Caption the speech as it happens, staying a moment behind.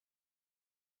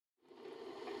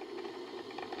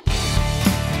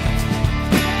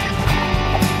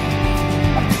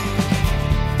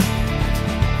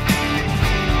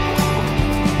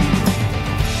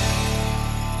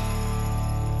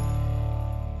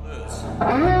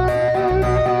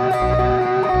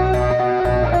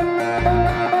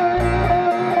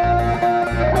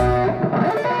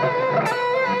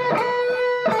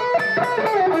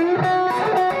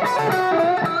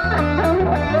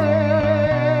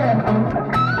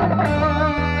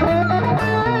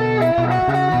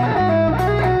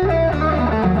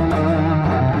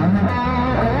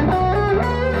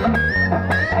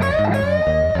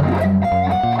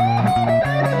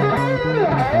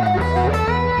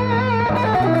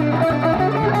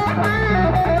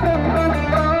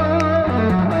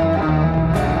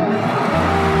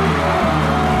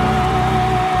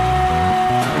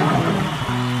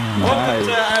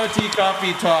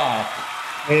Coffee Talk.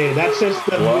 Hey, that's just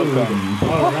the Welcome. mood.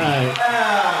 All right.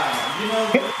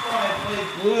 Yeah, the reason why I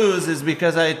played blues is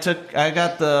because I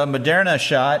got the Moderna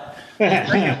shot, the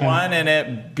second one, and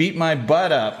it beat my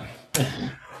butt up.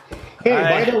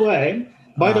 Hey,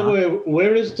 by the way,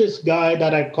 where is this guy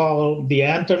that I call the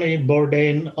Anthony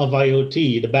Bourdain of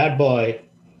IoT, the bad boy?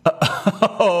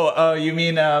 You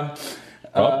mean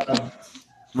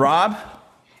Rob?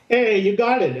 Hey, you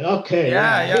got it. Okay.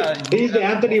 Yeah. He's the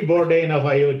Anthony Bourdain of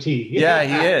IoT. Yeah,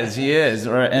 he is.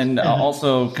 And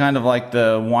also kind of like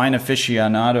the wine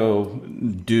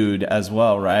aficionado dude as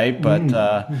well, right?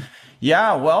 But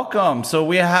yeah, welcome. So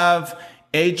we have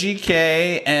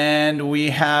AGK and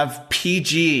we have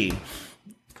PG.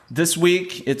 This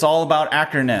week, it's all about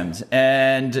acronyms.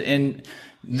 And in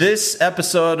this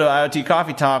episode of IoT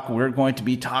Coffee Talk, we're going to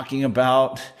be talking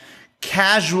about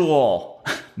casual.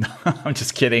 No, I'm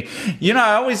just kidding. You know,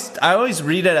 I always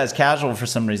read it as casual for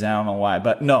some reason. I don't know why,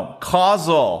 but no,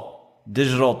 causal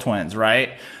digital twins, right?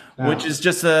 Wow. Which is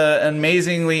just an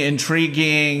amazingly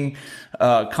intriguing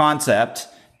concept.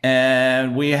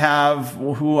 And we have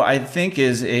who I think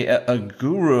is a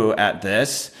guru at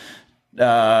this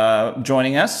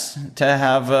joining us to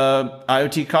have a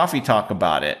IoT Coffee Talk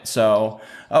about it. So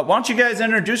why don't you guys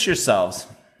introduce yourselves?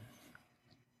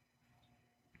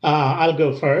 I'll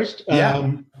go first.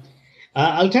 Yeah.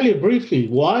 I'll tell you briefly,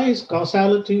 why is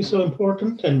causality so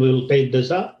important? And we'll take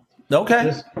this up. Okay.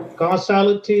 This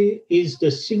causality is the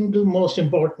single most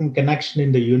important connection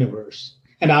in the universe.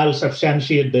 And I'll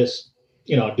substantiate this,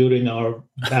 during our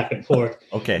back and forth.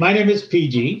 Okay. My name is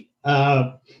PG.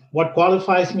 What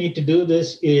qualifies me to do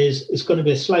this is it's going to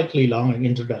be a slightly long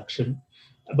introduction.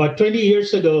 About 20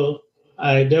 years ago,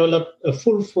 I developed a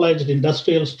full-fledged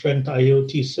industrial-strength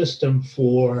IoT system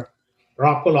for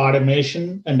Rockwell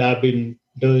Automation, and I've been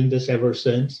doing this ever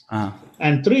since.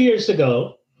 And 3 years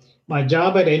ago, my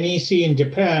job at NEC in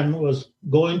Japan was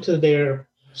going to their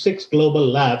 6 global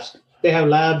labs. They have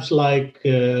labs like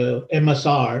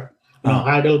MSR,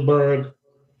 Heidelberg,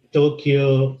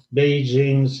 Tokyo,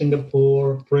 Beijing,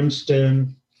 Singapore,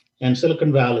 Princeton, and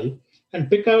Silicon Valley, and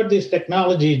pick out these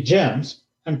technology gems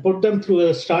and put them through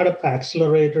a startup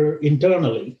accelerator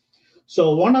internally.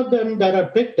 So one of them that I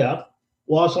picked up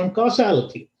was on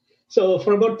causality. So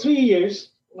for about 3 years,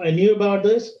 I knew about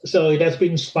this. So it has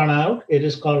been spun out. It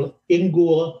is called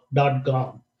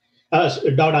Inguo.com,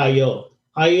 .io,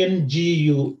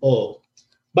 INGUO.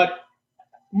 But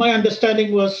my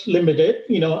understanding was limited.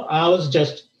 I was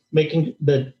just making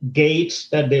the gates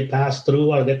that they pass through,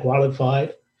 are they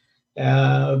qualified?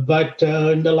 But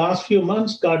in the last few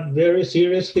months, got very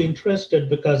seriously interested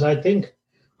because I think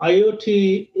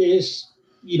IoT is,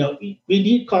 we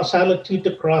need causality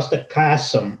to cross the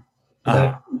chasm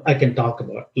that I can talk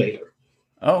about later.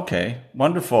 Okay,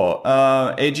 wonderful.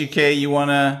 AGK, you want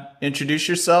to introduce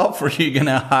yourself or are you going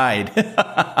to hide?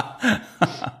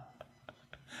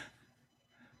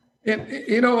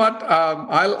 You know what?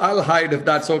 I'll hide if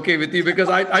that's okay with you, because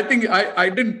I think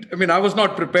I was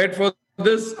not prepared for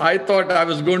this. I thought I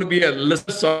was going to be a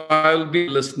listener, so I'll be a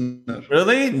listener.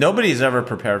 Really? Nobody's ever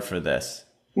prepared for this.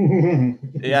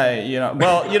 Yeah,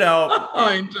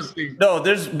 Oh, interesting. No,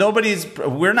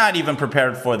 we're not even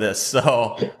prepared for this.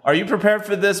 So are you prepared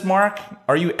for this, Mark?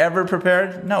 Are you ever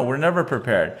prepared? No, we're never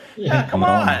prepared. Yeah, come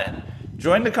on.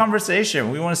 Join the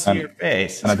conversation. We want to see your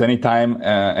face. And at any time,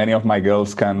 any of my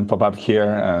girls can pop up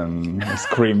here and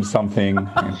scream something.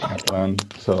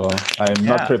 So I'm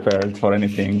not prepared for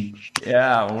anything.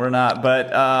 Yeah, we're not.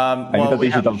 But I need a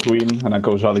digital twin and a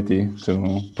causality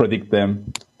to predict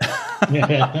them. You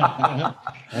got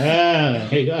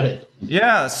it.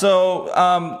 Yeah. So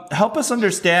help us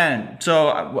understand.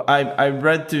 So I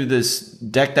read through this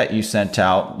deck that you sent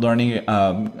out, learning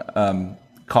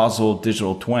causal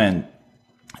digital twin.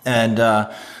 And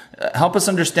help us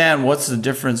understand what's the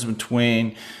difference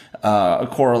between a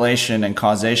correlation and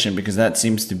causation, because that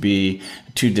seems to be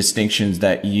two distinctions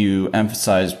that you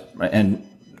emphasize and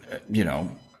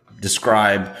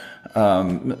describe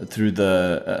through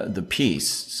the piece.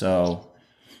 So,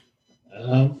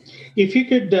 if you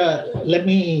could let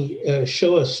me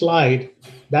show a slide,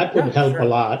 that would help a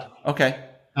lot. Okay.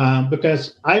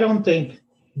 Because I don't think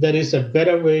there is a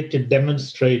better way to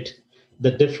demonstrate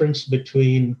the difference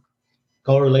between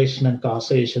correlation and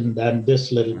causation than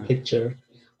this little picture.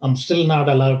 I'm still not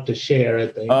allowed to share, I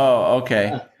think. Oh,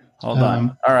 okay. Hold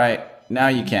on. All right. Now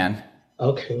you can.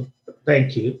 Okay.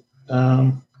 Thank you.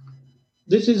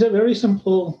 This is a very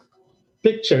simple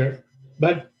picture,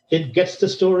 but it gets the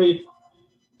story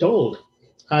told.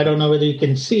 I don't know whether you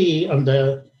can see on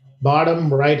the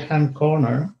bottom right-hand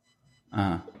corner.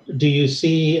 Do you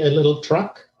see a little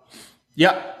truck?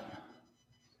 Yeah.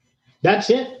 That's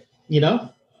it.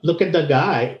 Look at the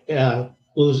guy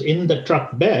who's in the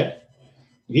truck bed.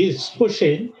 He's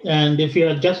pushing. And if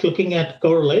you're just looking at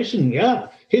correlation,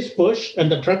 his push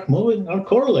and the truck moving are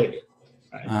correlated.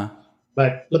 Right?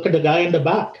 But look at the guy in the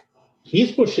back.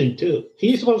 He's pushing too.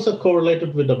 He's also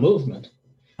correlated with the movement.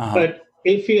 But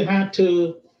if you had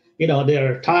to,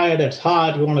 they're tired, it's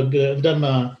hot, you want to give them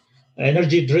an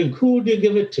energy drink, who would you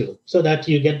give it to so that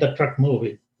you get the truck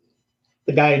moving?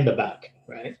 The guy in the back,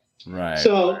 right? Right.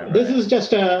 So this is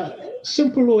just a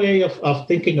simple way of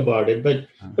thinking about it. But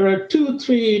there are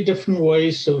 2-3 different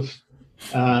ways of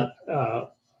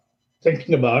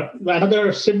thinking about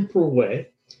another simple way.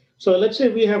 So let's say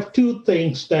we have 2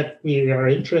 things that we are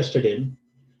interested in.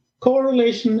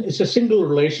 Correlation is a single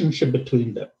relationship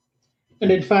between them.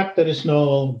 And in fact, there is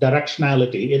no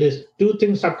directionality. It is 2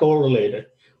 things are correlated.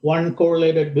 One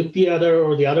correlated with the other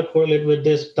or the other correlated with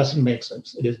this doesn't make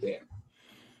sense. It is there.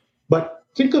 But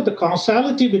think of the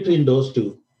causality between those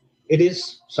 2. It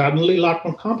is suddenly a lot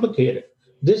more complicated.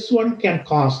 This one can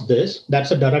cause this,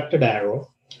 that's a directed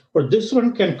arrow. Or this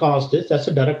one can cause this, that's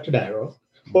a directed arrow.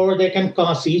 Or they can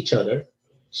cause each other.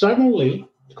 Suddenly,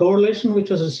 correlation,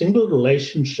 which was a single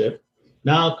relationship,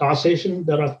 now causation,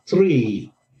 there are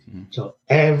 3. So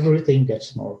everything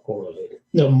gets more correlated,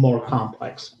 more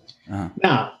complex.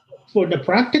 Now, for the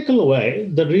practical way,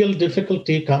 the real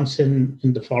difficulty comes in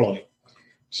the following.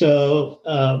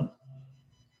 So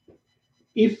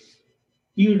if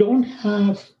you don't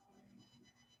have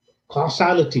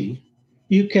causality,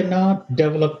 you cannot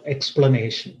develop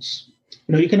explanations.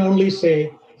 You can only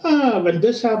say, when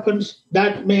this happens,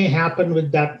 that may happen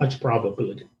with that much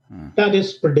probability. That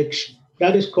is prediction.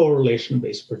 That is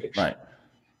correlation-based prediction. Right.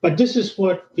 But this is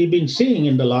what we've been seeing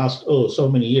in the last, so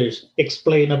many years,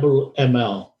 explainable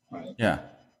ML. Right? Yeah.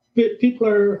 People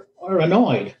are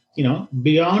annoyed,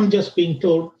 beyond just being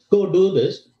told, go do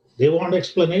this. They want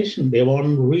explanation. They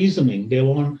want reasoning. They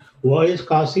want why is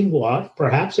causing what,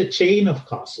 perhaps a chain of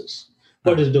causes,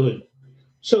 what is doing.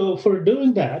 So for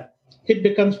doing that, it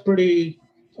becomes pretty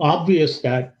obvious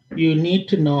that you need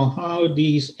to know how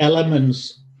these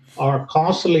elements are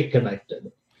causally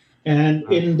connected.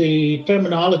 And in the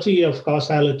terminology of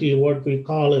causality, what we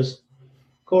call is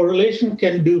correlation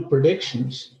can do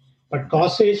predictions, but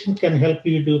causation can help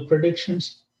you do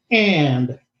predictions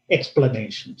and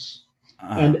explanations.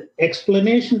 And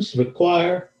explanations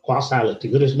require causality.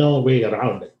 There is no way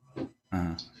around it.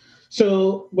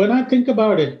 So when I think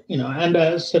about it, and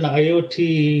as an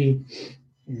IoT,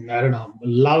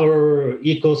 lover,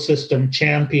 ecosystem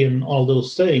champion, all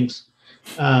those things,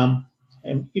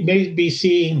 and you may be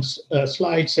seeing a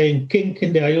slide saying kink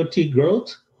in the IoT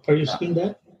growth. Are you seeing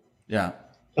that? Yeah.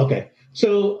 Okay.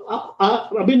 So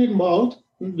I've been involved,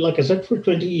 like I said, for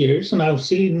 20 years, and I've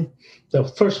seen the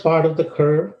first part of the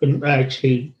curve and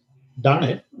actually done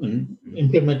it and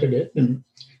implemented it. And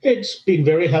it's been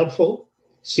very helpful.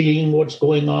 Seeing what's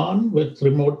going on with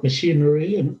remote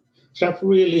machinery and stuff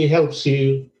really helps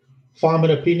you form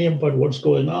an opinion about what's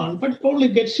going on, but it only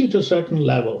gets you to a certain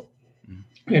level.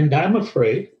 And I'm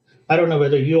afraid, I don't know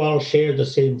whether you all share the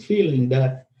same feeling,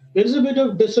 that there's a bit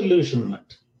of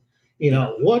disillusionment.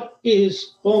 What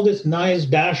is all this nice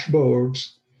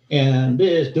dashboards and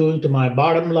this doing to my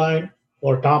bottom line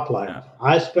or top line?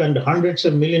 I spend hundreds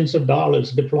of millions of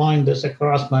dollars deploying this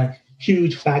across my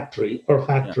huge factory or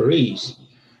factories.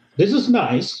 This is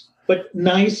nice, but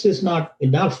nice is not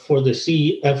enough for the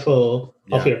CFO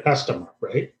of your customer,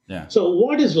 right? Yeah. So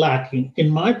what is lacking, in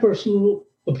my personal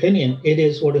opinion, it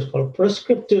is what is called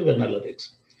prescriptive analytics.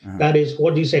 That is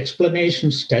what these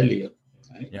explanations tell you.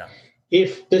 Right? Yeah.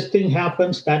 If this thing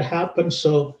happens, that happens.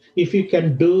 So if you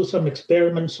can do some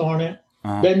experiments on it,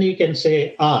 then you can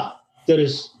say, there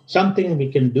is something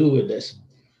we can do with this.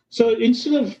 So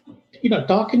instead of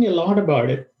talking a lot about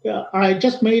it, I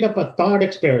just made up a thought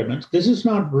experiment. This is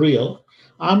not real.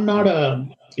 I'm not a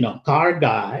car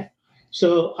guy.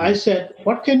 So I said,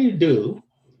 what can you do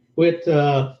with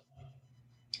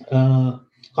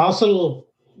causal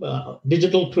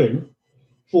digital twin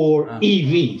for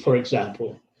EV, for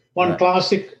example. One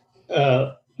classic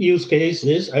use case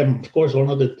is, and of course, one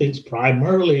of the things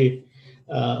primarily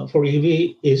for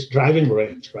EV is driving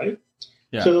range, right?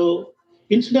 Yeah. So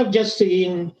instead of just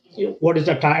seeing what is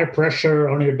the tire pressure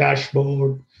on your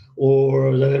dashboard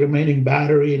or the remaining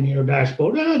battery in your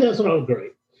dashboard, that's all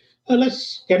great.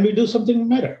 Can we do something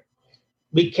better?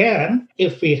 We can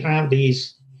if we have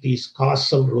these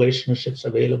causal relationships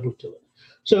available to it.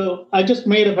 So I just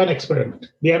made up an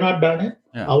experiment. We have not done it.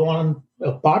 Yeah. I want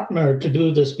a partner to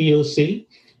do this POC,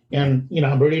 and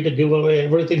I'm ready to give away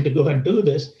everything to go and do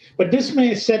this. But this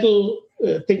may settle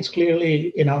things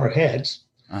clearly in our heads.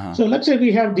 Uh-huh. So let's say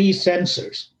we have these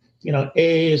sensors.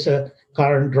 A is a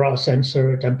current draw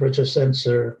sensor, temperature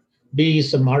sensor. B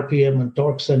is some RPM and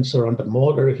torque sensor on the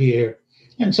motor here,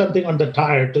 and something on the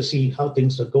tire to see how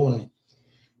things are going.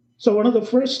 So one of the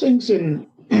first things in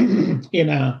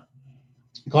a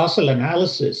causal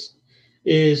analysis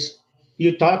is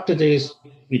you talk to this,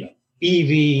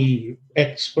 EV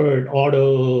expert,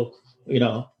 auto,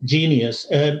 genius,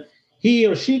 and he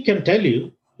or she can tell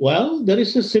you, well, there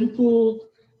is a simple,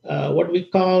 what we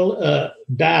call a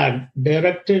DAG,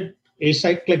 directed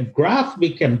acyclic graph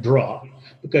we can draw.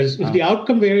 Because if the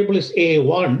outcome variable is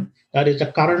A1, that is the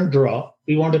current draw,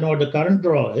 we want to know what the current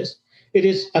draw is. It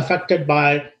is affected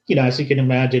by, as you can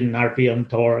imagine, RPM,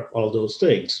 torque, all those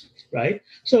things, right?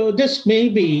 So this may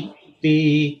be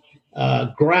the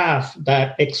graph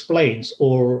that explains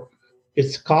or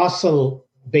its causal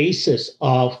basis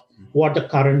of what the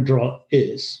current draw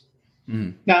is.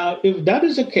 Mm. Now, if that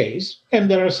is the case, and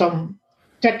there are some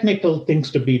technical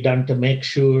things to be done to make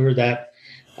sure that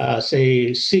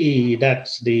say C,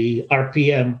 that's the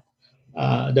RPM,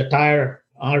 the tire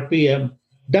RPM,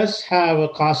 does have a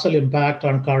causal impact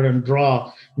on current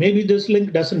draw. Maybe this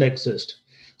link doesn't exist.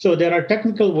 So there are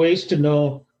technical ways to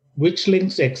know which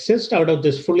links exist out of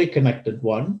this fully connected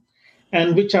one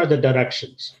and which are the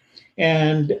directions.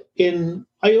 And in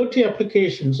IoT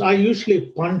applications, I usually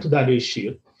punt that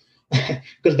issue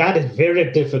because that is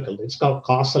very difficult. It's called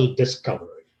causal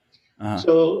discovery. Uh-huh.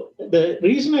 So the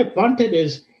reason I punt it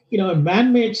is, in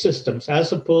man-made systems,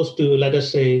 as opposed to, let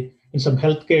us say, in some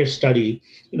healthcare study,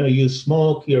 you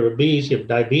smoke, you're obese, you have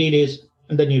diabetes,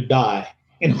 and then you die.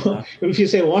 If you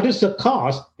say, what is the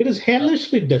cause? It is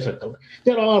hellishly difficult.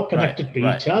 They're all connected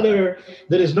to each other.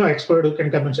 There is no expert who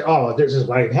can come and say, oh, this is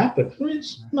why it happened.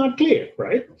 It's not clear,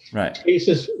 right? Right.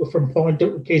 Cases from point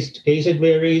to case, it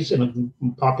varies, in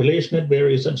population it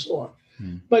varies, and so on.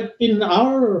 Hmm. But in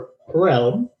our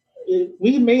realm,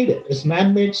 we made it as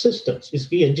man-made systems.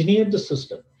 We engineered the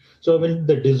system. So when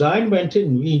the design went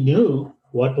in, we knew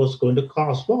what was going to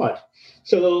cause what.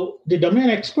 So the domain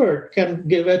expert can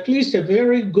give at least a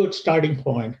very good starting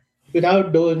point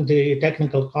without doing the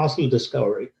technical causal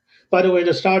discovery. By the way,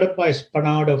 the startup I spun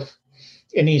out of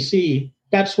NEC,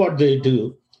 that's what they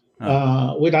do.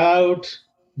 Without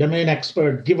domain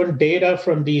expert, given data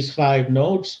from these 5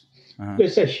 nodes,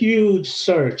 it's a huge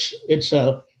search. It's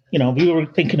a we were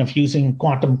thinking of using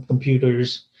quantum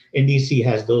computers. NEC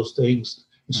has those things,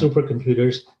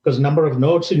 supercomputers, because number of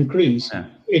nodes increase. Yeah.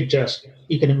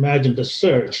 You can imagine the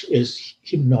search is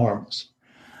enormous.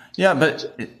 Yeah,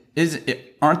 but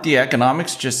aren't the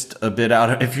economics just a bit out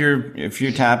of, if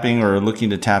you're tapping or looking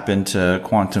to tap into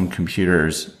quantum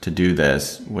computers to do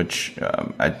this, which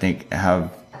I think have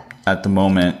at the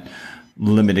moment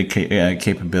limited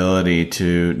capability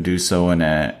to do so in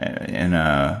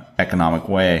a economic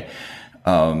way.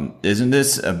 Isn't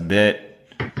this a bit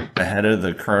ahead of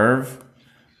the curve?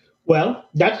 Well,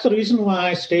 that's the reason why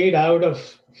I stayed out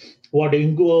of what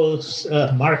Inguo's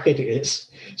market is.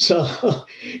 So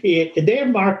their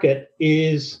market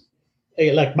is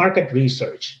like market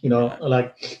research.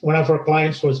 Like one of our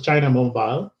clients was China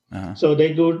Mobile. Uh-huh. So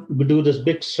they do this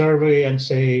big survey and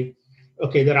say,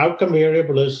 okay, their outcome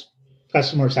variable is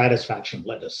customer satisfaction,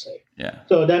 let us say. Yeah.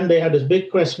 So then they had this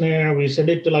big questionnaire. We sent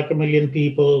it to like 1 million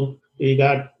people. We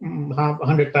got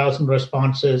 100,000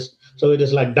 responses. So it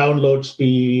is like download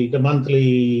speed, the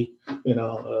monthly,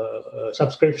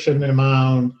 subscription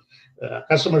amount,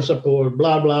 customer support,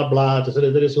 blah, blah, blah. So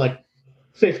there is like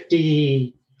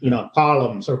 50,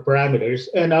 columns or parameters,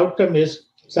 and outcome is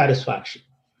satisfaction.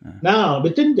 Uh-huh. Now,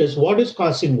 within this, what is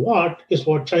causing what is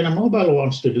what China Mobile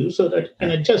wants to do so that it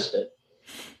can adjust it.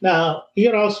 Now,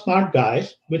 you're all smart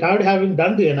guys. Without having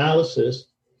done the analysis,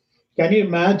 can you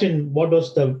imagine what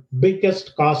was the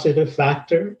biggest causative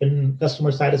factor in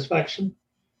customer satisfaction?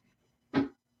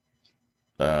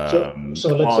 So let's say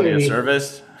quality of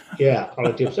service. Yeah,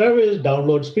 quality of service,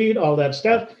 download speed, all that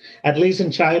stuff. At least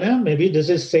in China, maybe this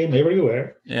is same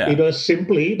everywhere. Yeah. It was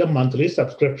simply the monthly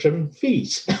subscription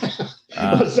fees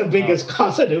was the biggest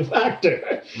causative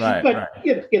factor. Right, But right.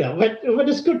 but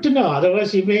it's good to know.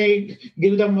 Otherwise, you may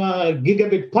give them a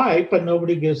gigabit pipe and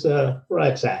nobody gives a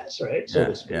rat's ass, right? So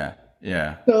to speak.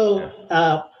 Yeah. So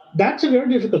that's a very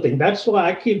difficult thing. That's why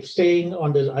I keep staying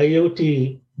on this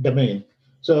IoT domain.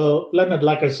 So, Leonard,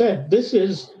 like I said, this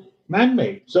is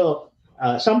man-made. So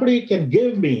somebody can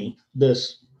give me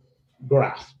this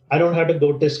graph. I don't have to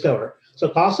go discover. So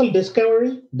causal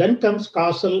discovery, then comes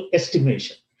causal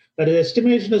estimation. That is,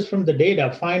 estimation is from the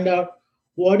data, find out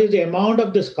what is the amount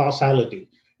of this causality.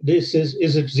 This is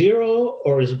it 0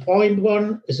 or is it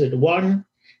 0.1? Is it 1?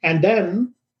 And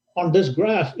then on this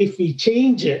graph, if we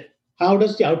change it, how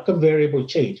does the outcome variable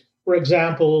change? For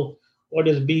example, what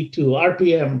is B2?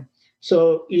 RPM.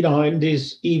 So, in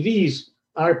these EVs,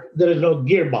 there is no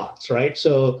gearbox, right?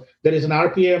 So there is an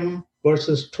RPM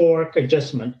versus torque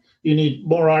adjustment. You need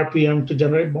more RPM to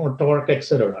generate more torque,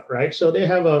 etc., right? So they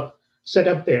have a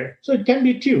setup there. So it can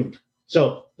be tuned.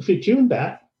 So if you tune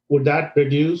that, would that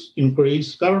reduce,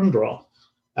 increase current draw?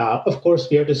 Of course,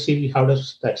 we have to see how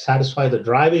does that satisfy the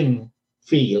driving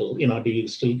feel. Do you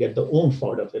still get the oomph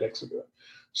out of it, etc.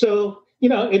 So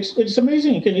it's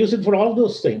amazing. You can use it for all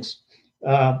those things.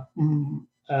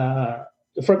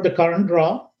 From the current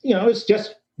draw, it's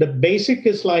just the basic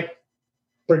is like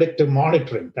predictive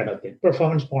monitoring kind of thing,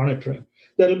 performance monitoring.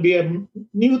 There'll be a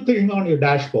new thing on your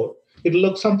dashboard. It'll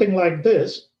look something like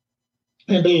this,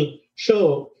 and it'll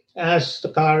show as the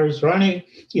car is running,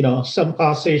 some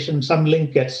causation, some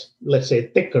link gets, let's say,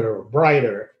 thicker or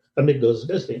brighter, and it goes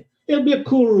this thing. It'll be a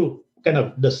cool kind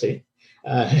of this thing,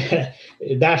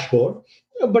 dashboard,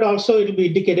 but also it'll be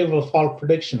indicative of fault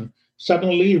prediction.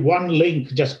 Suddenly, one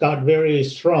link just got very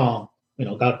strong,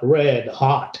 got red,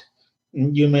 hot.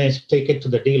 You may take it to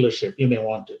the dealership. You may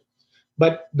want to.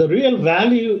 But the real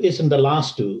value is in the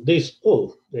last two. This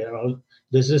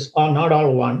is not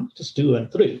all one, just 2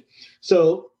 and 3.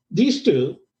 So these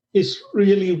two is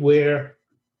really where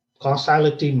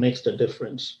causality makes the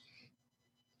difference.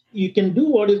 You can do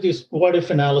what if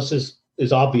analysis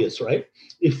is obvious, right?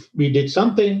 If we did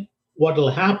something, what will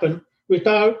happen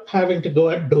without having to go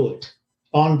and do it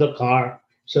on the car.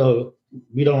 So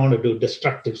we don't want to do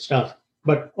destructive stuff.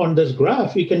 But on this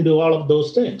graph, you can do all of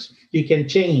those things. You can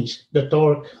change the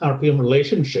torque RPM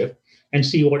relationship and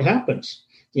see what happens.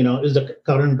 Is the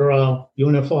current draw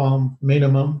uniform,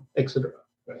 minimum, etc.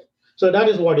 Right? So that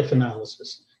is what if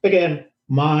analysis. Again,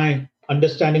 my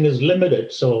understanding is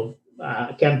limited, so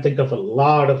I can't think of a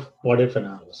lot of what if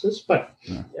analysis, but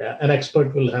an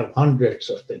expert will have hundreds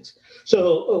of things.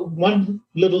 So one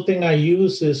little thing I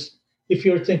use is, if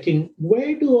you're thinking,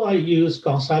 where do I use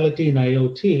causality in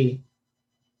IoT?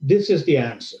 This is the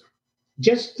answer.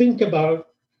 Just think about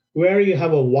where you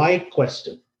have a why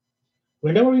question.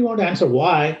 Whenever you want to answer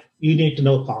why, you need to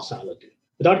know causality.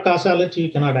 Without causality,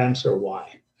 you cannot answer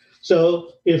why.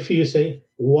 So if you say,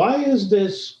 why is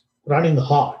this running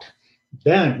hot?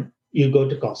 Then you go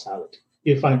to causality.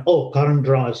 You find, current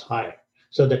draw is higher.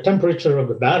 So the temperature of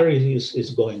the battery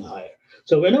is going higher.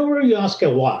 So whenever you ask a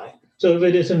why, so if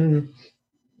it is in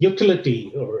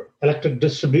utility or electric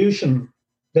distribution,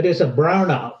 there is a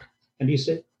brownout, and you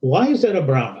say, why is there a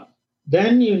brownout?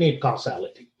 Then you need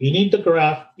causality. You need the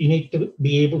graph. You need to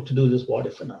be able to do this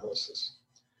what-if analysis.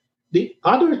 The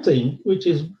other thing, which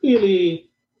is really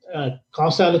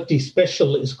causality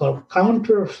special, is called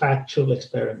counterfactual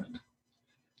experiment.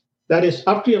 That is,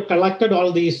 after you've collected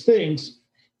all these things,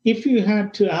 if you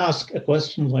had to ask a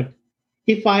question like,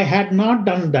 if I had not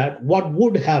done that, what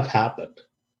would have happened?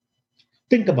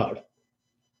 Think about it,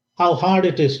 how hard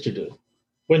it is to do.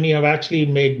 When you have actually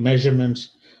made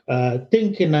measurements,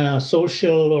 think in a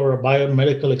social or a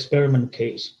biomedical experiment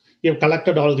case. You've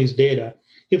collected all these data.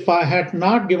 If I had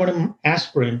not given him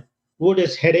aspirin, would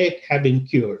his headache have been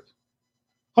cured?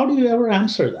 How do you ever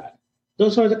answer that?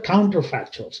 Those are the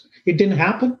counterfactuals. It didn't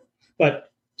happen,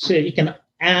 but say you can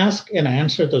ask and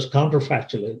answer those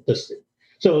counterfactual.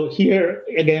 So here,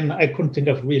 again, I couldn't think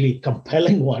of really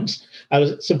compelling ones. I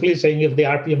was simply saying if the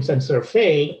RPM sensor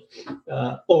failed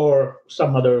or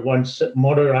some other ones,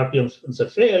 motor RPM sensor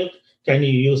failed, can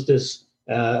you use this,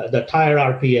 the tire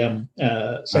RPM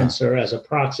sensor as a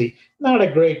proxy? Not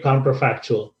a great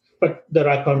counterfactual, but there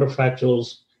are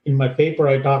counterfactuals. In my paper,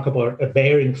 I talk about a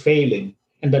bearing failing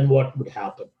and then what would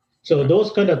happen. So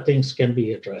those kind of things can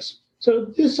be addressed. So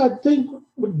this, I think,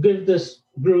 would give this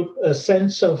group a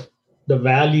sense of the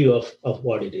value of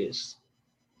what it is.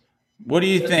 What do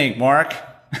you think, Mark?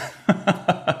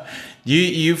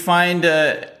 you find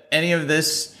any of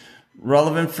this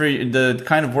relevant for the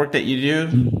kind of work that you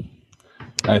do?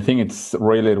 I think it's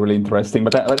really, really interesting.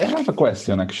 But I have a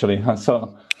question actually.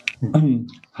 So,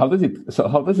 how does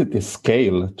it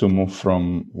scale to move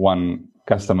from one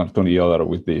customer to the other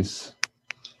with this?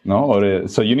 No, or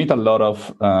so you need a lot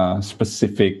of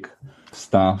specific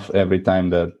stuff every time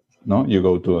that you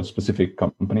go to a specific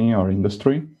company or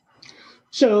industry.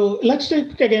 So let's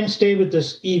stay with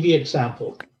this EV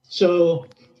example. So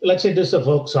let's say this is a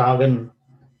Volkswagen,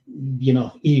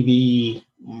 EV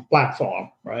platform,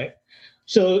 right?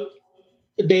 So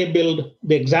they build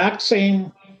the exact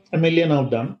same, a million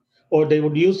of them, or they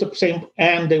would use the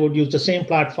same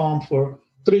platform for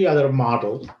 3 other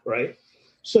models, right?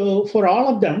 So for all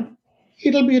of them,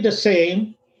 it'll be the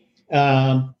same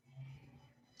DAG,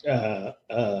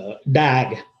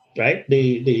 right?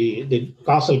 The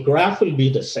causal graph will be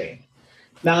the same.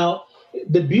 Now,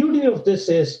 the beauty of this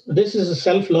is a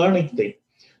self-learning thing.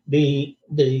 The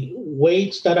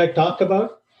weights that I talk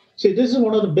about, see, this is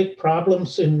one of the big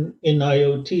problems in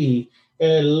IoT.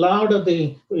 A lot of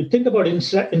think about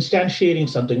instantiating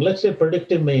something, let's say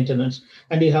predictive maintenance,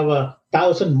 and you have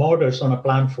 1,000 motors on a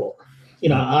plant floor.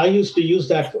 I used to use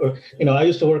that for, I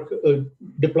used to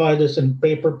deploy this in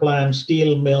paper plants,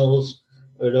 steel mills,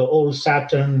 the old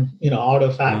Saturn, auto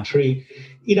factory.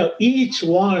 Each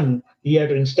one, you have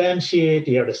to instantiate,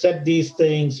 you have to set these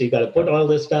things, you got to put all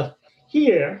this stuff.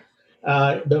 Here,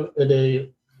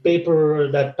 the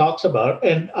paper that talks about,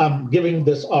 and I'm giving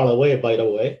this all away, by the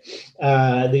way,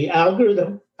 the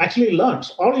algorithm actually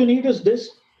learns. All you need is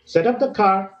this, set up the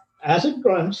car, as it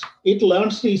runs, it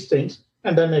learns these things,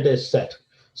 and then it is set.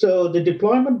 So the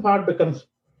deployment part becomes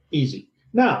easy.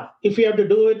 Now, if you have to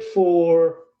do it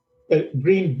for a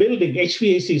green building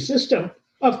HVAC system,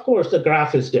 of course, the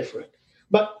graph is different.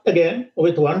 But again,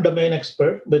 with one domain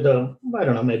expert, with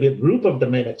maybe a group of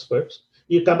domain experts,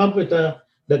 you come up with the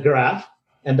graph,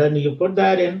 and then you put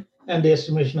that in, and the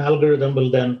estimation algorithm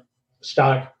will then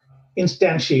start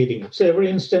instantiating it. So every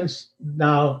instance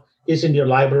now is in your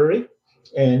library,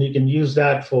 and you can use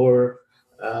that for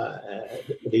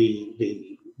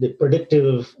the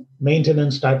predictive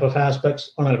maintenance type of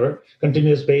aspects on a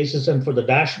continuous basis and for the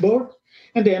dashboard.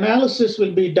 And the analysis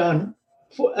will be done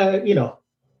for,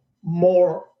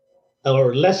 more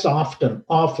or less often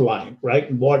offline,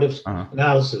 right? What if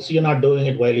analysis? You're not doing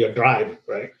it while you're driving,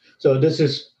 right? So this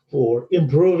is for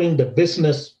improving the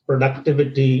business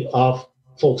productivity of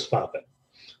Volkswagen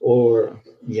or,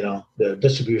 the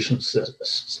distribution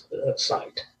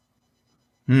site.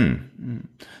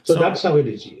 So that's how it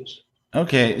is used.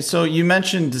 Okay, so you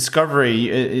mentioned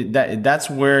discovery. That's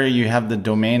where you have the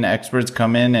domain experts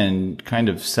come in and kind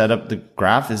of set up the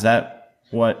graph. Is that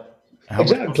how we're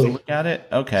supposed to look at it?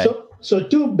 Okay. So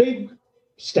 2 big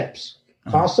steps: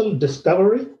 causal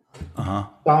discovery,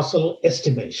 causal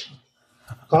estimation.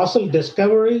 Causal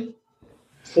discovery,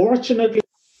 fortunately,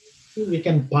 we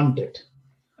can punt it.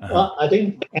 Well, I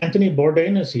think Anthony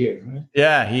Bourdain is here, right?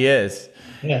 Yeah, he is.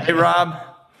 Yeah. Hey, Rob.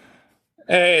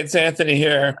 Hey, it's Anthony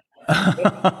here.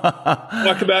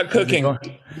 Talk about cooking.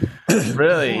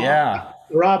 Really? Yeah.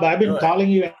 Rob, I've been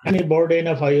calling you Anthony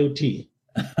Bourdain of IoT.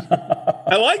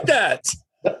 I like that.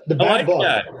 The bad boy.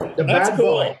 That. The That's bad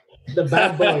cool. boy. The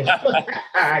bad boy.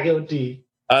 IoT.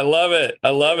 I love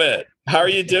it. How are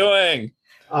you doing?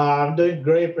 I'm doing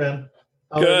great, man.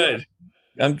 Good.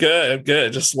 I'm good.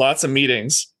 Just lots of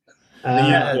meetings.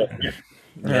 Yeah.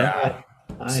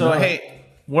 So, hey,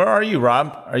 where are you,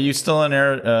 Rob? Are you still in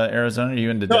Arizona? Are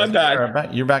you in the desert? I'm back.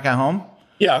 You're back at home?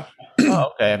 Yeah.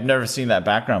 Oh, okay. I've never seen that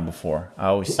background before. I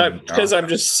always see because I'm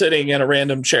just sitting in a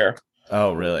random chair.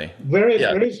 Oh, really? Where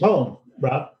is home,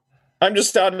 Rob? I'm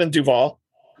just out in Duval.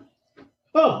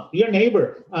 Oh, your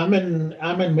neighbor. I'm in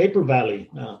Maple Valley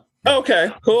now. Okay,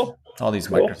 cool. All these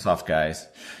Microsoft guys.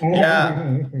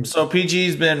 Yeah. So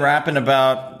PG's been rapping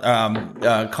about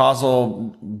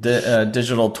causal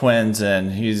digital twins,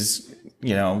 and he's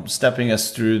stepping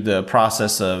us through the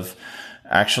process of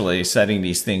actually setting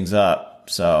these things up.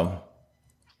 So,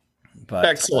 but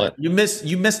excellent. You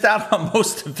missed out on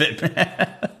most of it,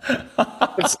 man.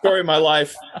 It's the story of my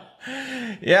life.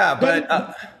 Yeah, but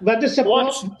this is a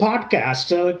podcast,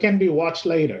 so it can be watched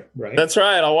later, right? That's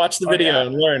right. I'll watch the video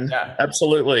and learn. Yeah.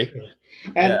 Absolutely.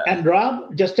 And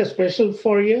Rob, just a special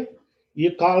for you.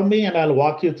 You call me and I'll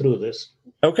walk you through this.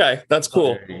 Okay, that's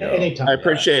cool. Anytime. I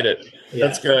appreciate it. Yeah.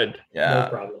 That's good. Yeah, no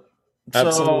problem.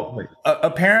 Absolutely. So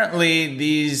apparently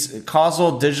these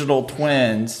causal digital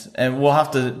twins, and we'll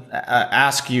have to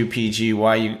ask you, PG,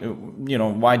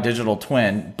 why digital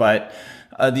twin, but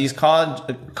these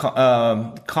causal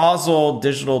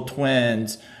digital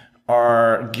twins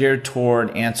are geared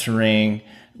toward answering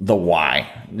the why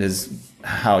is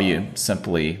how you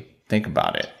simply think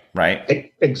about it,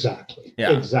 right? Exactly.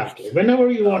 Yeah. Exactly.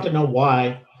 Whenever you want to know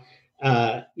why,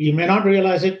 you may not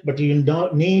realize it, but you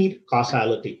don't need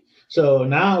causality. So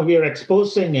now we are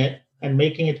exposing it and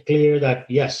making it clear that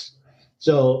yes.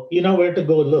 So you know where to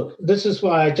go look. This is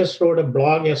why I just wrote a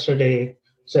blog yesterday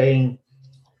saying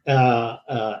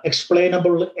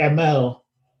explainable ML.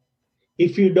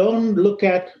 If you don't look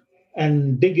at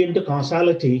and dig into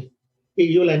causality,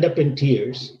 you'll end up in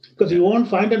tears because you won't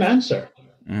find an answer.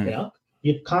 You know,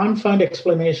 you can't find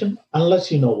explanation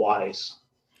unless you know whys.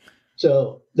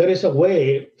 So there is a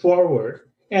way forward.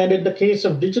 And in the case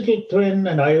of digital twin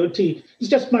and IoT, it's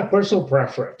just my personal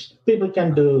preference. People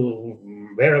can do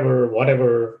wherever,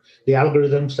 whatever. The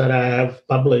algorithms that I have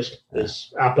published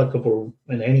is applicable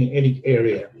in any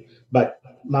area. But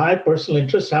my personal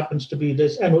interest happens to be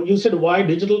this. And you said, why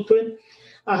digital twin?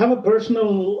 I have a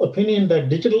personal opinion that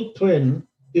digital twin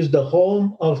is the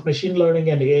home of machine learning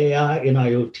and AI in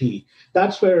IoT.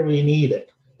 That's where we need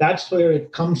it. That's where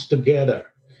it comes together.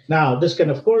 Now, this can,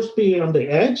 of course, be on the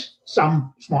edge,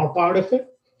 some small part of it.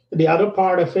 The other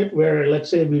part of it, where let's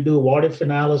say we do what-if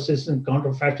analysis and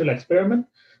counterfactual experiment,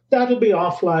 that'll be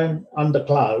offline on the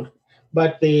cloud.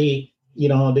 But the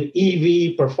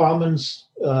EV performance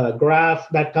graph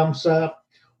that comes up,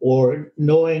 or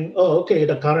knowing, oh, okay,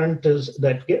 the current is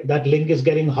that link is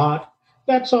getting hot,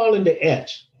 that's all in the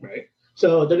edge, right?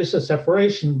 So there is a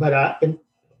separation, but I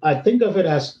think of it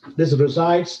as this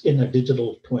resides in a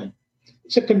digital twin.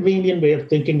 It's a convenient way of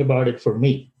thinking about it for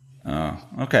me. Oh,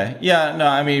 okay. Yeah, no,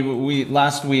 I mean,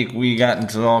 last week we got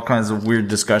into all kinds of weird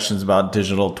discussions about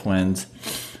digital twins.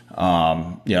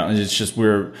 It's just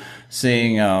we're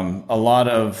seeing a lot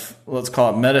of, let's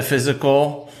call it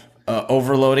metaphysical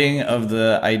overloading of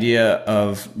the idea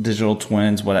of digital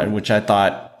twins, which I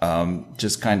thought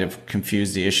just kind of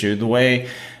confused the issue. The way,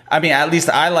 I mean, at least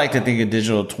I like to think of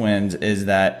digital twins is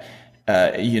that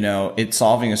it's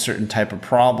solving a certain type of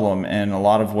problem, and a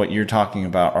lot of what you're talking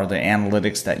about are the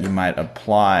analytics that you might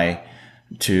apply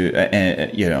to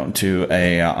a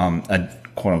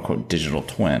quote unquote digital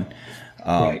twin.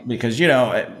 Right. Because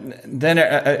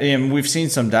then we've seen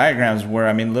some diagrams where,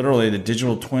 I mean, literally the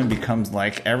digital twin becomes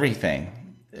like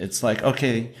everything. It's like,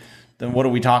 okay, then what are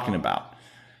we talking about?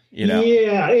 Yeah,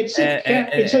 it's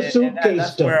a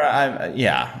suitcase. That's where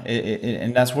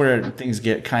and that's where things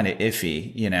get kind of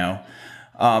iffy,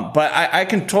 But I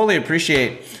can totally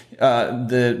appreciate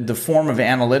the form of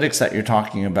analytics that you're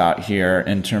talking about here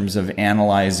in terms of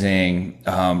analyzing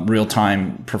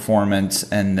real-time performance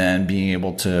and then being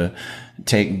able to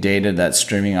take data that's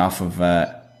streaming off of an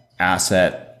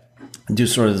asset, do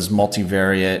sort of this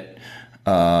multivariate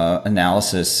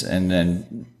analysis, and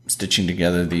then stitching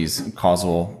together these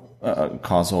causal. Are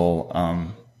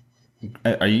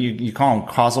you call them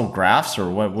causal graphs, or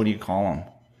what do you call them?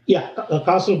 Yeah,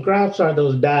 causal graphs are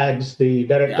those DAGs, the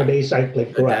directed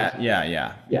acyclic graph.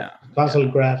 Yeah. Causal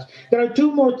graphs. There are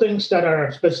two more things that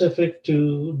are specific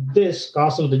to this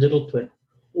causal digital twin.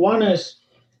 One is,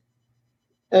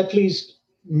 at least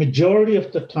majority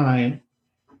of the time,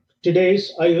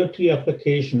 today's IoT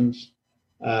applications,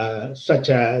 such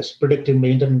as predictive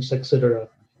maintenance, etc.,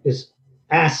 is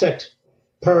asset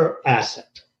per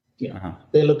asset.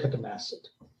 They look at an asset.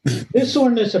 This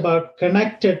one is about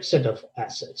connected set of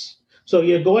assets. So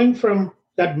you're going from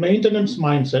that maintenance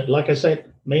mindset. Like I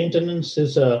said, maintenance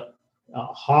is a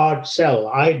hard sell.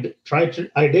 I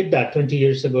did that 20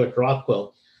 years ago at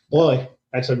Rockwell. Boy,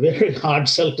 that's a very hard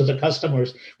sell to the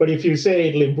customers. But if you say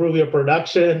it'll improve your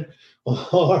production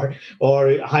or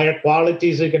higher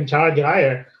quality so you can charge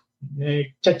higher,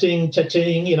 cha-ching,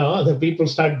 the people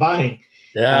start buying.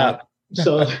 Yeah.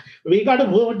 So we got to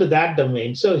move into that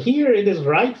domain. So here it is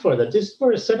right for that. This is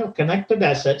for a set of connected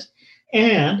assets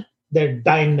and their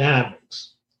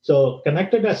dynamics. So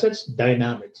connected assets,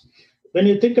 dynamics. When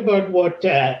you think about what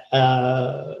Preet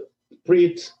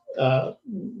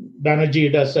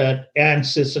Banerjee does at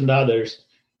ANSYS and others,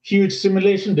 huge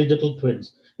simulation digital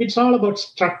twins, it's all about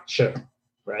structure,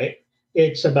 right?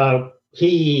 It's about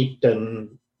heat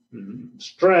and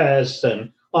stress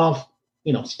and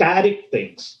static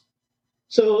things.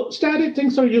 So static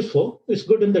things are useful. It's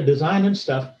good in the design and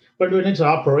stuff. But when it's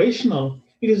operational,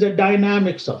 it is the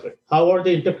dynamics of it. How are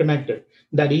they interconnected?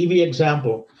 That EV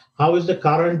example, how is the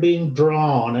current being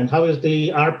drawn and how is the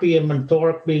RPM and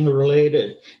torque being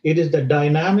related? It is the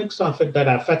dynamics of it that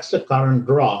affects the current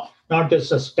draw, not just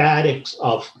the statics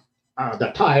of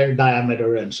the tire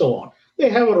diameter and so on. They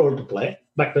have a role to play,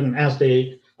 but then as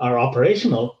they are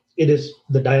operational, it is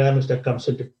the dynamics that comes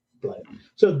into play.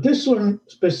 So this one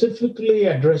specifically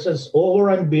addresses over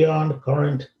and beyond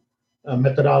current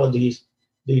methodologies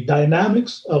the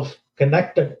dynamics of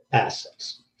connected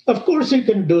assets. Of course, you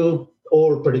can do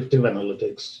all predictive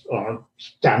analytics on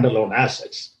standalone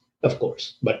assets, of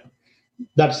course, but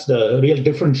that's the real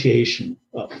differentiation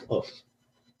of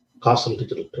causal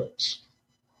digital twins.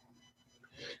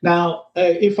 Now,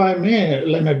 if I may,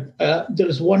 Leonard, there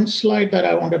is one slide that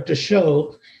I wanted to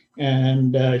show,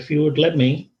 and if you would let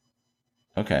me.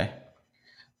 Okay.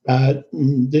 I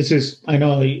know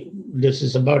this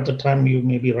is about the time you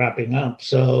may be wrapping up.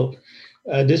 So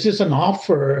this is an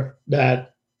offer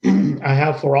that I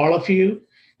have for all of you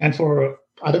and for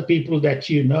other people that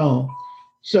you know.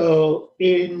 So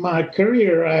in my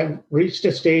career, I've reached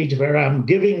a stage where I'm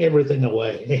giving everything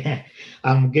away.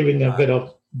 I'm giving a bit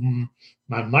of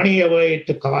my money away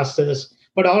to causes,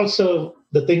 but also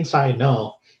the things I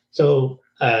know. So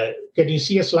can you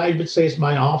see a slide which says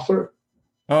my offer?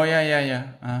 Oh, yeah.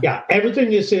 Yeah,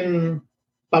 everything is in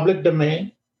public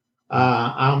domain.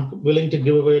 I'm willing to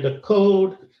give away the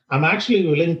code. I'm actually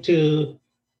willing to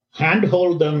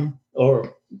handhold them,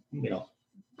 or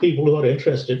people who are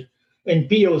interested in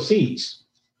POCs.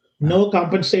 No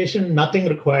compensation, nothing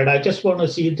required. I just want to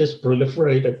see this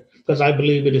proliferated because I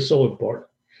believe it is so important.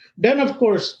 Then, of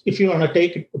course, if you want to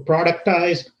take it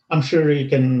productized, I'm sure you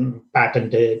can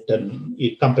patent it and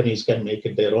companies can make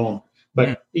it their own.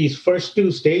 But these first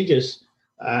two stages,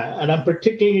 and I'm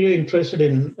particularly interested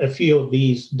in a few of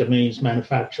these domains: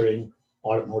 manufacturing,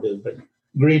 automotive, and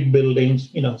grid buildings.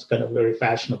 It's kind of very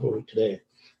fashionable today.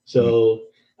 So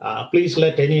please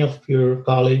let any of your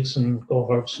colleagues and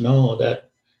cohorts know that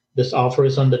this offer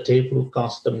is on the table,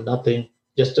 cost them nothing,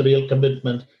 just a real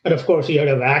commitment. And of course, you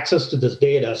have access to this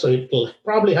data. So it will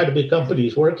probably have to be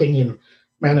companies working in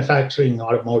manufacturing,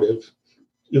 automotive,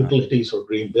 utilities, or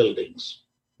green buildings.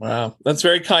 Wow, that's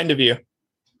very kind of you.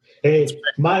 Hey,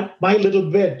 my little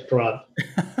bit, Rob.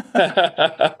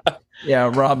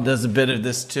 Yeah, Rob does a bit of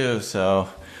this too. So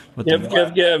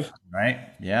give. Right?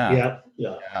 Yeah.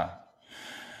 Yeah.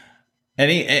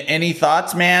 Any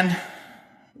thoughts, man?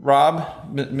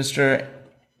 Rob, Mr.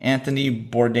 Anthony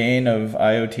Bourdain of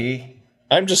IoT?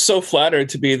 I'm just so flattered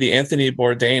to be the Anthony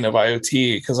Bourdain of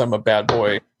IoT because I'm a bad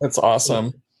boy. That's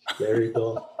awesome. There you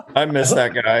go. I miss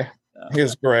that guy. He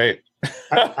was great.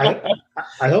 I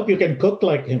hope you can cook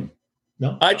like him.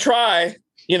 No, I try.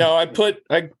 I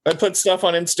put stuff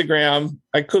on Instagram.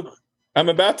 I cook. I'm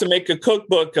about to make a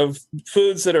cookbook of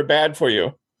foods that are bad for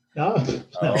you. Oh,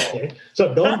 okay.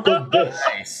 So don't cook this.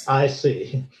 Nice. I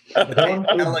see. Don't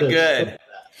cook this. Good.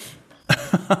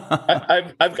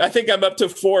 I think I'm up to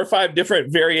 4 or 5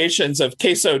 different variations of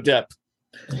queso dip.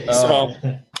 So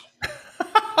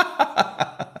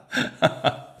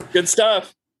good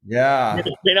stuff. Yeah.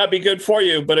 It may not be good for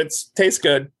you, but it tastes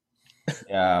good.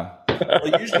 Yeah.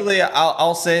 Well, usually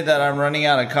I'll say that I'm running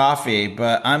out of coffee,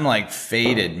 but I'm like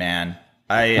faded, man.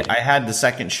 I had the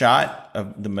second shot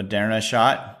of the Moderna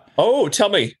shot. Oh, tell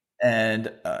me.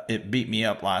 And it beat me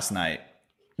up last night.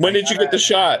 When did you get the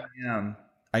shot?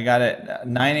 I got it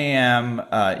 9 a.m.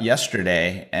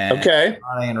 Yesterday. And okay.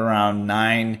 At around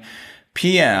 9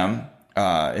 p.m.,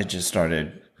 it just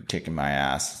started kicking my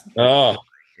ass. Oh.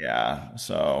 Yeah.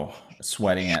 So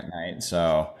sweating at night.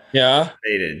 So yeah.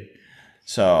 Faded.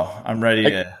 So I'm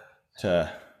ready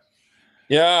to.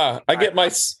 Yeah. I get my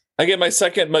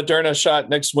second Moderna shot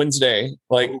next Wednesday.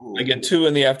 I get 2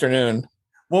 in the afternoon.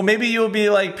 Well, maybe you'll be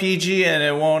like PG and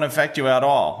it won't affect you at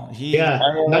all.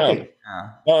 Nothing.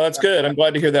 Oh, that's good. I'm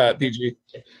glad to hear that, PG.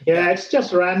 Yeah, it's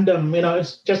just random.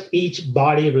 It's just each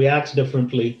body reacts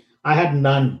differently. I had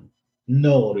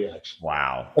no reaction.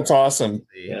 Wow. That's awesome.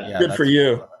 Yeah. Good for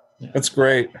you. Yeah. That's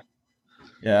great.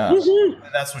 Yeah. Woo-hoo.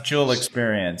 That's what you'll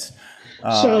experience.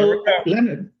 So,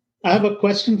 Leonard, I have a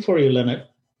question for you, Leonard.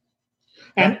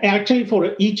 And actually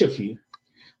for each of you.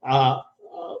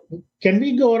 Can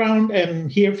we go around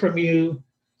and hear from you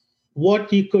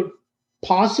what you could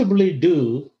possibly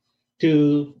do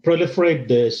to proliferate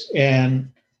this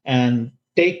and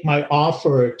take my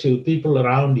offer to people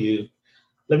around you?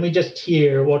 Let me just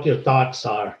hear what your thoughts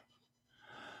are.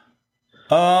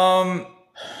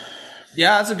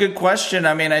 Yeah, that's a good question.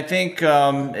 I mean, I think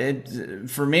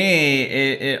for me,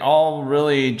 it all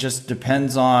really just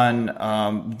depends on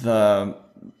the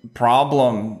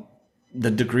problem, the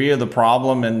degree of the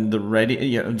problem, and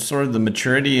the sort of the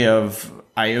maturity of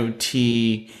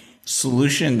IoT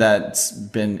solution that's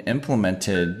been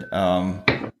implemented,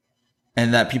 and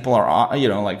that people are,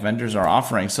 like vendors are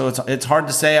offering. So it's hard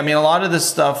to say. I mean, a lot of this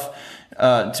stuff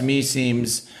to me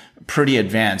seems pretty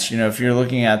advanced. If you're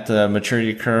looking at the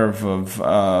maturity curve of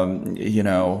an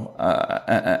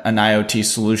IoT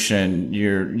solution,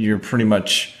 you're pretty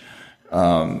much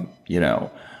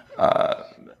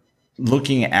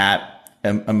looking at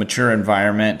a mature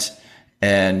environment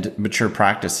and mature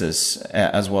practices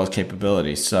as well as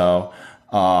capabilities. So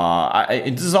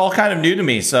this is all kind of new to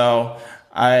me. So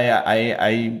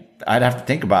I'd have to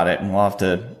think about it, and we'll have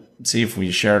to see if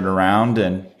we share it around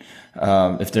and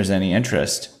if there's any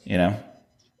interest,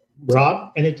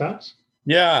 Rob, any thoughts?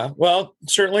 Yeah, well,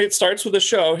 certainly it starts with a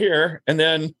show here. And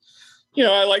then,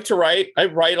 I like to write. I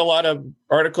write a lot of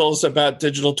articles about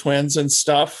digital twins and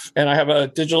stuff. And I have a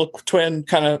digital twin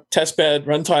kind of testbed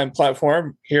runtime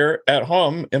platform here at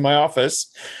home in my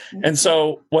office. And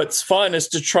so what's fun is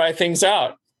to try things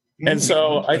out. And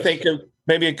so I think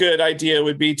maybe a good idea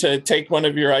would be to take one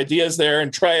of your ideas there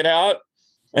and try it out,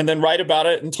 and then write about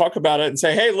it and talk about it and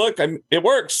say, hey, look, it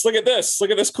works. Look at this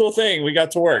cool thing we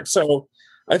got to work. So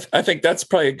I think that's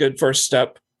probably a good first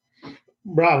step.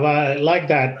 Rob, I like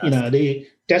that. The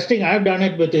testing I've done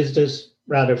it with is this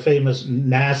rather famous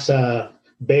NASA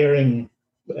bearing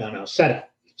setup.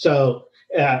 So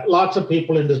lots of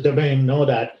people in this domain know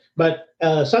that. But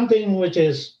something which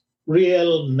is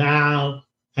real now,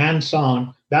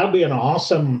 hands-on, that'll be an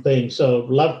awesome thing. So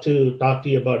love to talk to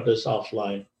you about this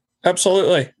offline.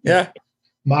 Absolutely. Yeah.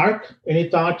 Mark, any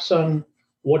thoughts on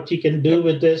what you can do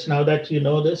with this now that you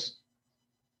know this?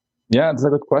 Yeah, it's a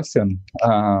good question.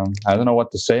 I don't know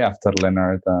what to say after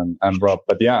Leonard and Rob,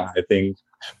 but yeah, I think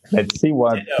let's see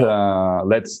what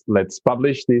let's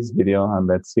publish this video and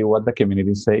let's see what the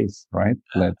community says, right?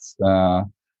 Let's try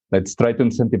to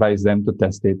incentivize them to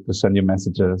test it, to send you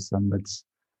messages, and let's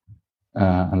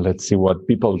see what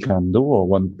people can do or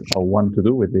want to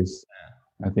do with this.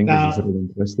 I think this is really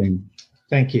interesting.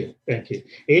 Thank you.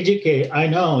 AGK, I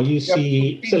know you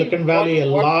see Silicon Valley, a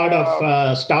lot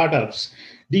of startups.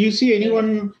 Do you see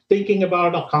anyone thinking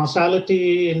about a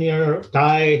causality in your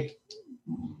Thai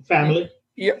family?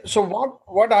 Yeah. So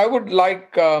what I would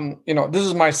like, this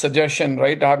is my suggestion,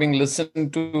 right? Having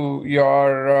listened to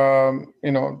your,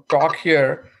 talk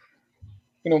here,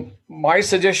 my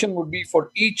suggestion would be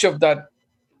for each of that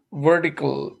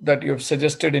vertical that you've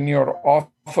suggested in your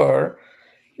offer,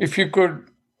 if you could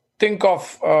think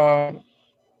of, I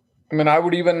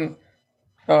would even,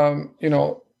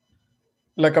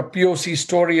 like a POC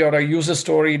story or a user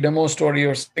story, demo story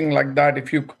or something like that,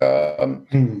 if you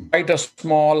write a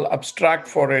small abstract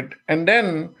for it, and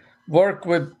then work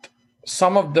with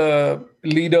some of the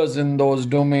leaders in those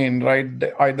domain, right?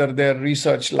 Either their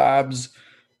research labs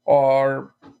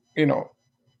or, or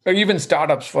even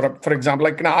startups, for example.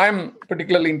 Like I'm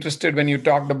particularly interested when you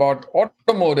talked about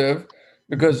automotive,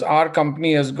 because our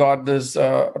company has got this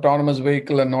autonomous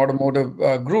vehicle and automotive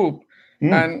group.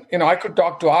 And, I could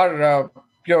talk to our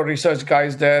pure research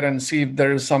guys there and see if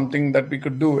there is something that we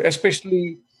could do,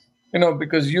 especially,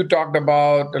 because you talked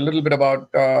about a little bit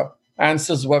about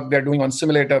Ansys work they're doing on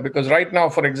simulator. Because right now,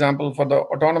 for example, for the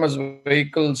autonomous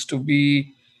vehicles to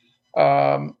be,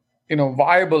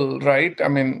 viable, right?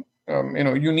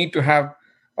 You need to have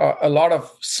a lot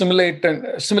of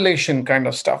simulation kind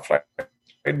of stuff, right?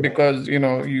 Because,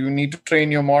 you need to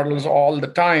train your models all the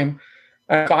time.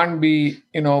 And can't be,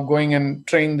 going and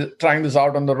trying this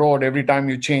out on the road every time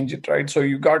you change it, right? So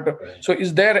you got to. So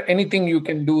is there anything you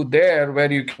can do there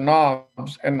where you can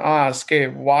knobs and ask, hey,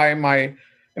 why am I,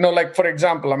 like for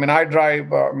example, I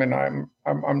drive. I'm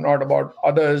not about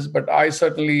others, but I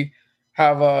certainly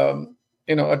have a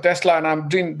Tesla, and I'm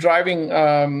driving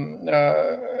around,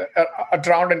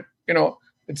 and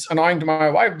it's annoying to my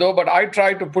wife though, but I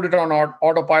try to put it on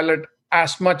autopilot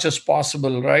as much as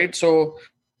possible, right? So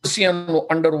see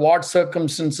under what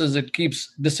circumstances it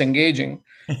keeps disengaging.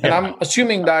 Yeah. And I'm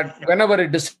assuming that whenever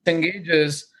it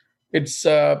disengages, it's,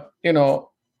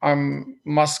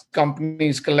 Musk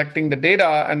companies collecting the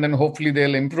data, and then hopefully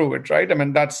they'll improve it, right?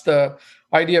 that's the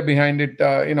idea behind it.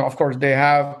 Of course, they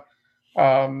have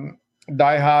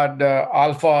diehard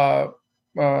alpha,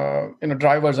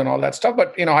 drivers and all that stuff.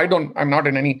 But, I'm not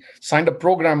in any signed up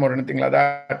program or anything like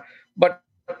that. But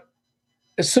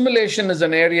simulation is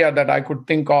an area that I could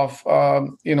think of,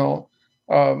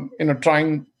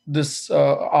 trying this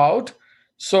out.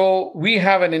 So we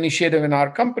have an initiative in our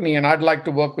company, and I'd like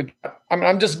to work with.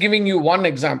 I'm just giving you one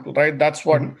example, right? That's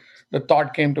what the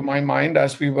thought came to my mind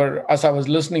as I was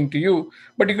listening to you.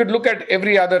 But you could look at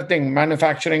every other thing,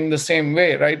 manufacturing the same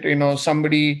way, right?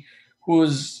 Somebody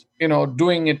who's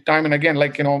doing it time and again,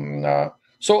 like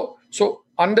so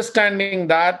understanding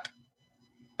that.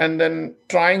 And then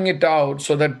trying it out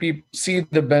so that people see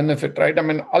the benefit, right?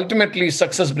 Ultimately,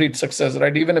 success breeds success,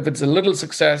 right? Even if it's a little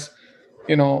success,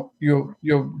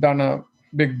 you've done a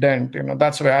big dent.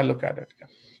 That's the way I look at it.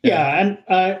 Yeah, and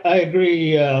I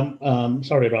agree.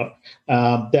 Sorry, Rob.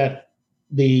 That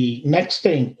the next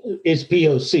thing is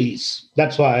POCs.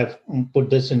 That's why I've put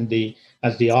this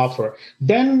as the offer.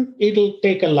 Then it'll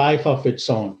take a life of its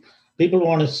own. People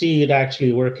want to see it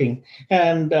actually working.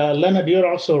 And Leonard, you're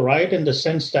also right in the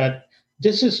sense that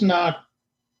this is not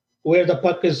where the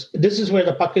puck is. This is where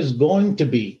the puck is going to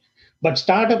be. But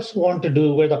startups want to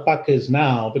do where the puck is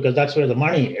now because that's where the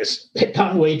money is. They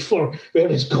can't wait for where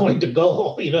it's going to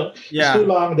go. It's too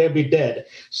long, they'll be dead.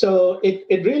 So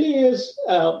it really is,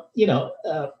 I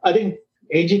think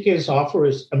AGK's offer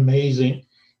is amazing.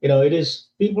 It is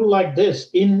people like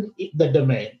this in the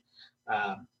domain.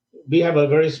 We have a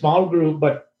very small group,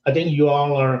 but I think you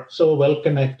all are so well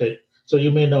connected. So you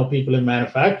may know people in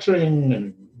manufacturing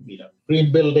and,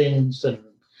 green buildings, and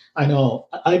I know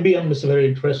IBM is very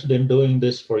interested in doing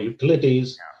this for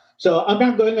utilities. So I'm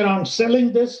not going around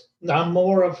selling this. I'm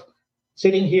more of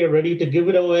sitting here ready to give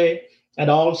it away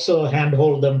and also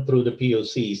handhold them through the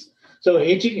POCs. So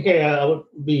AGK, I would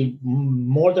be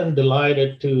more than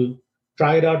delighted to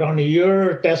try it out on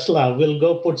your Tesla. We'll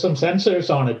go put some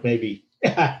sensors on it, maybe.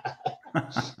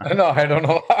 No, I don't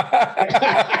know.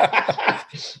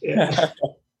 Yeah.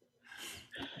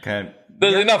 Okay.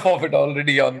 There's enough of it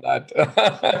already on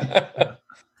that.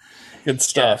 Good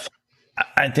stuff.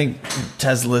 I think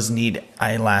Teslas need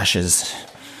eyelashes.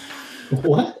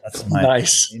 What? That's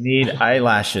Nice. They need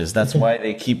eyelashes. That's why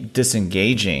they keep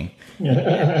disengaging.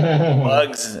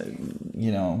 Bugs,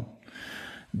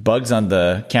 bugs on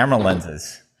the camera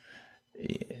lenses.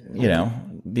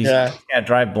 These can't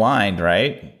drive blind,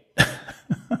 right?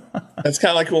 That's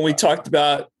kind of like when we talked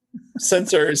about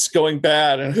sensors going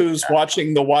bad and who's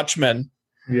watching the Watchmen.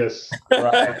 Yes.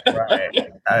 Right.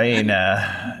 I mean,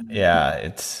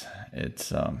 it's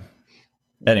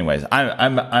anyways,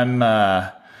 I'm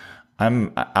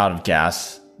out of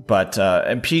gas, but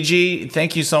and PG,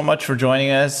 thank you so much for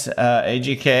joining us.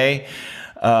 AGK,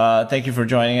 thank you for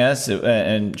joining us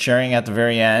and sharing at the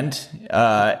very end.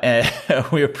 And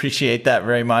we appreciate that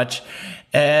very much.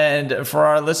 And for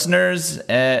our listeners,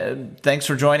 thanks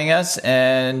for joining us.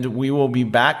 And we will be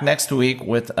back next week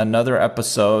with another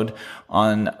episode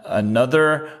on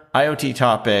another IoT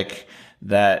topic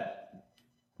that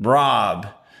Rob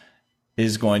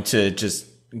is going to just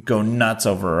go nuts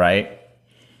over, right?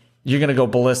 You're going to go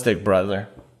ballistic, brother.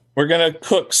 We're going to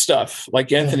cook stuff like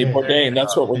Anthony Bourdain.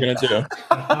 That's what we're going to do.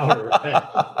 All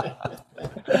right.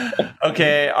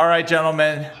 Okay. All right,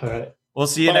 gentlemen. All right. We'll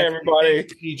see you Bye, next everybody.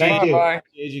 week. Thank you. Bye.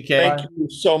 AGK. Thank you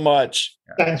so much.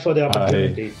 Thanks for the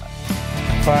opportunity.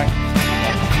 Bye.